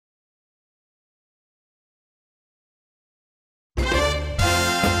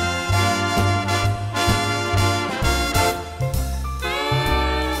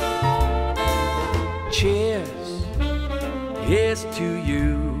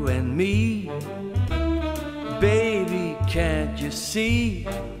you and me. Baby, can't you see?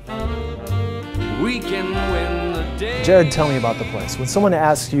 We can win the day. Jarrod, tell me about the place. When someone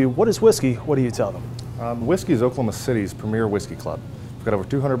asks you, what is whiskey, what do you tell them? Whiskey is Oklahoma City's premier whiskey club. We've got over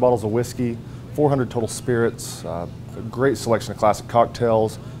 200 bottles of whiskey, 400 total spirits, a great selection of classic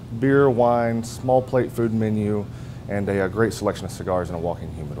cocktails, beer, wine, small plate food menu, and a great selection of cigars and a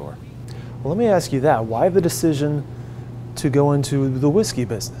walk-in humidor. Well, let me ask you that. Why the decision to go into the whiskey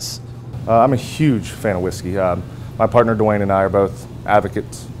business? I'm a huge fan of whiskey. My partner Dwayne and I are both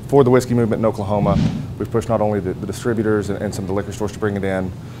advocates for the whiskey movement in Oklahoma. We've pushed not only the distributors and some of the liquor stores to bring it in,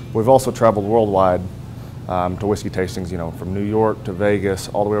 but we've also traveled worldwide to whiskey tastings, you know, from New York to Vegas,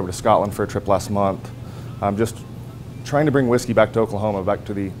 all the way over to Scotland for a trip last month. Just trying to bring whiskey back to Oklahoma, back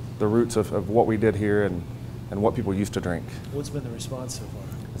to the roots of what we did here and what people used to drink. What's been the response so far?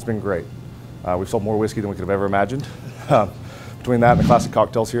 It's been great. We've sold more whiskey than we could have ever imagined. Between that and the classic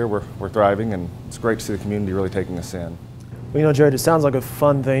cocktails here, we're thriving, and it's great to see the community really taking us in. Well, you know, Jarrod, it sounds like a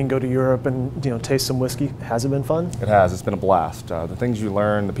fun thing. Go to Europe and, you know, taste some whiskey. Has it been fun? It has. It's been a blast. The things you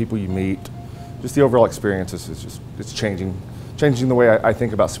learn, the people you meet, just the overall experience it's changing the way I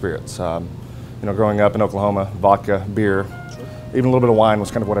think about spirits. You know, growing up in Oklahoma, vodka, beer, even a little bit of wine was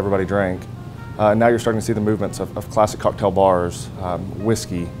kind of what everybody drank. And now you're starting to see the movements of classic cocktail bars,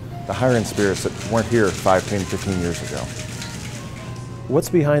 whiskey, the higher-end spirits that weren't here 5, 10, 15 years ago. What's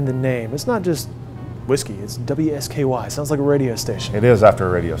behind the name? It's not just whiskey, it's WSKY. Sounds like a radio station. It is after a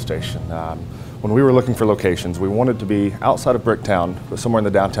radio station. When we were looking for locations, we wanted to be outside of Bricktown, but somewhere in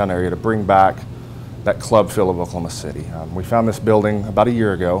the downtown area to bring back that club feel of Oklahoma City. We found this building about a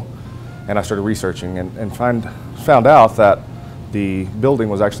year ago, and I started researching and found out that the building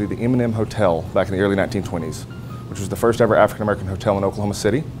was actually the M&M Hotel back in the early 1920s, which was the first ever African-American hotel in Oklahoma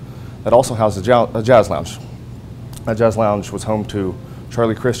City that also housed a jazz lounge. That jazz lounge was home to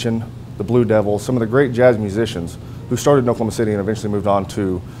Charlie Christian, the Blue Devils, some of the great jazz musicians who started in Oklahoma City and eventually moved on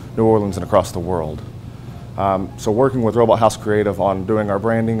to New Orleans and across the world. So working with Robot House Creative on doing our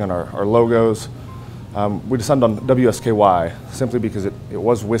branding and our logos, we decided on WSKY simply because it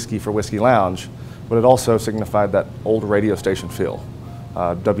was whiskey for Whiskey Lounge, but it also signified that old radio station feel.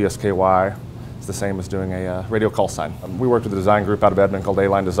 WSKY is the same as doing a radio call sign. We worked with a design group out of Edmond called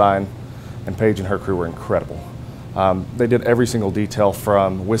A-Line Design, and Paige and her crew were incredible. They did every single detail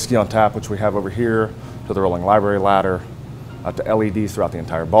from whiskey on tap, which we have over here, to the rolling library ladder, to LEDs throughout the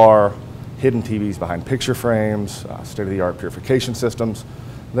entire bar, hidden TVs behind picture frames, state-of-the-art purification systems.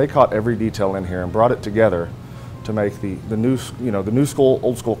 They caught every detail in here and brought it together to make the new school,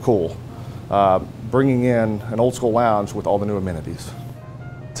 old school cool, bringing in an old school lounge with all the new amenities.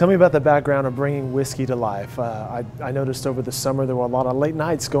 Tell me about the background of bringing whiskey to life. I noticed over the summer there were a lot of late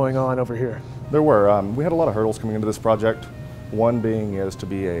nights going on over here. There were. We had a lot of hurdles coming into this project. One being is to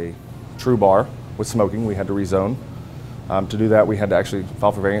be a true bar with smoking, we had to rezone. To do that, we had to actually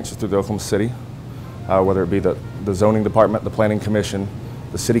file for variances through the Oklahoma City, whether it be the zoning department, the planning commission,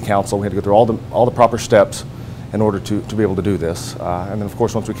 the city council. We had to go through all the proper steps in order to be able to do this. And then, of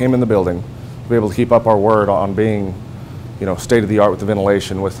course, once we came in the building, to be able to keep up our word on being, you know, state-of-the-art with the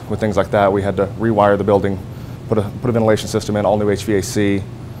ventilation, with things like that, we had to rewire the building, put a ventilation system in, all new HVAC.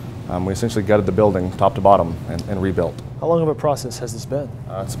 We essentially gutted the building top to bottom and rebuilt. How long of a process has this been?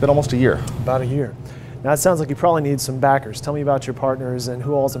 It's been almost a year. About a year. Now it sounds like you probably need some backers. Tell me about your partners and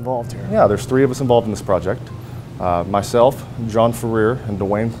who all's involved here. Yeah, there's 3 of us involved in this project. Myself, John Ferrier, and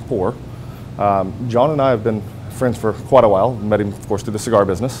Dwayne Poor. John and I have been friends for quite a while. Met him, of course, through the cigar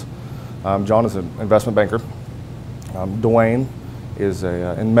business. John is an investment banker. Dwayne is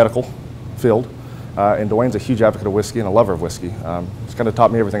in medical field. And Dwayne's a huge advocate of whiskey and a lover of whiskey. He's kind of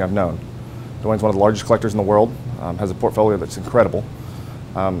taught me everything I've known. Dwayne's one of the largest collectors in the world, has a portfolio that's incredible.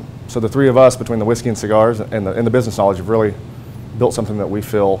 So the 3 of us, between the whiskey and cigars and the business knowledge, have really built something that we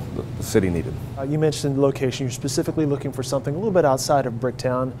feel the city needed. You mentioned location. You're specifically looking for something a little bit outside of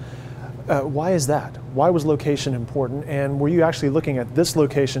Bricktown. Why is that? Why was location important? And were you actually looking at this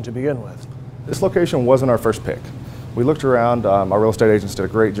location to begin with? This location wasn't our first pick. We looked around, our real estate agents did a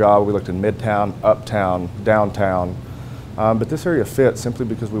great job. We looked in Midtown, Uptown, Downtown. But this area fit simply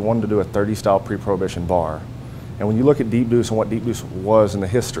because we wanted to do a 30 style pre-prohibition bar. And when you look at Deep Deuce and what Deep Deuce was in the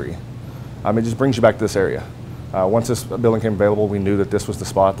history, it just brings you back to this area. Once this building came available, we knew that this was the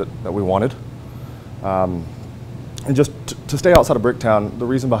spot that we wanted. And just to stay outside of Bricktown, the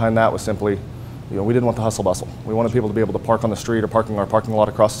reason behind that was simply, you know, we didn't want the hustle bustle. We wanted people to be able to park on the street or parking our parking lot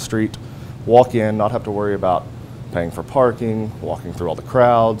across the street, walk in, not have to worry about paying for parking, walking through all the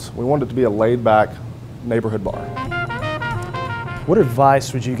crowds. We wanted it to be a laid-back neighborhood bar. What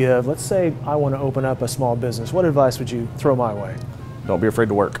advice would you give? Let's say I want to open up a small business. What advice would you throw my way? don't be afraid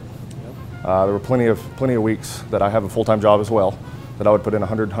to work. There were plenty of weeks that I have a full-time job as well, that I would put in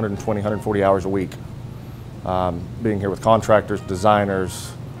 100, 120, 140 hours a week. Being here with contractors,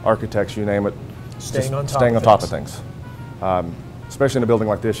 designers, architects, you name it. Staying on top of things. Especially in a building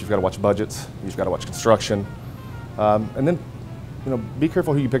like this, you've got to watch budgets, you've got to watch construction, and then, be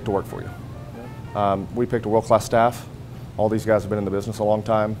careful who you pick to work for you. We picked a world-class staff. All these guys have been in the business a long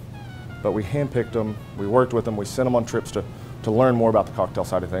time, but we handpicked them, we worked with them, we sent them on trips to learn more about the cocktail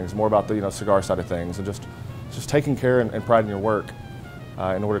side of things, more about the cigar side of things, and just taking care and pride in your work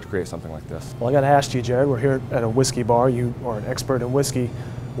in order to create something like this. Well, I got to ask you, Jarrod, we're here at a whiskey bar. You are an expert in whiskey.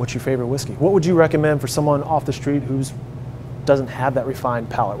 What's your favorite whiskey? What would you recommend for someone off the street who doesn't have that refined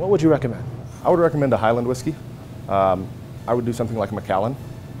palate? What would you recommend? I would recommend a Highland whiskey. I would do something like a Macallan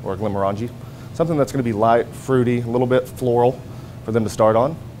or a Glenmorangie. Something that's going to be light, fruity, a little bit floral for them to start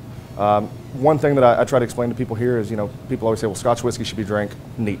on. One thing that I try to explain to people here is, people always say, well, Scotch whiskey should be drank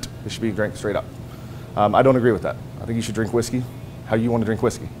neat. It should be drank straight up. I don't agree with that. I think you should drink whiskey how you want to drink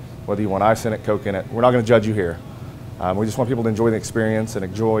whiskey. Whether you want ice in it, Coke in it, we're not going to judge you here. We just want people to enjoy the experience and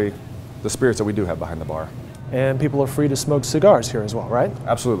enjoy the spirits that we do have behind the bar. And people are free to smoke cigars here as well, right?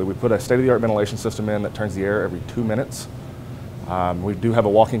 Absolutely. We put a state-of-the-art ventilation system in that turns the air every 2 minutes. We do have a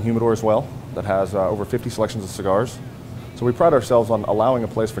walk-in humidor as well that has over 50 selections of cigars. So we pride ourselves on allowing a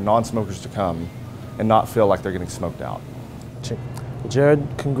place for non-smokers to come and not feel like they're getting smoked out. Well,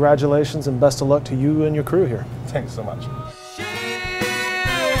 Jarrod, congratulations and best of luck to you and your crew here. Thanks so much.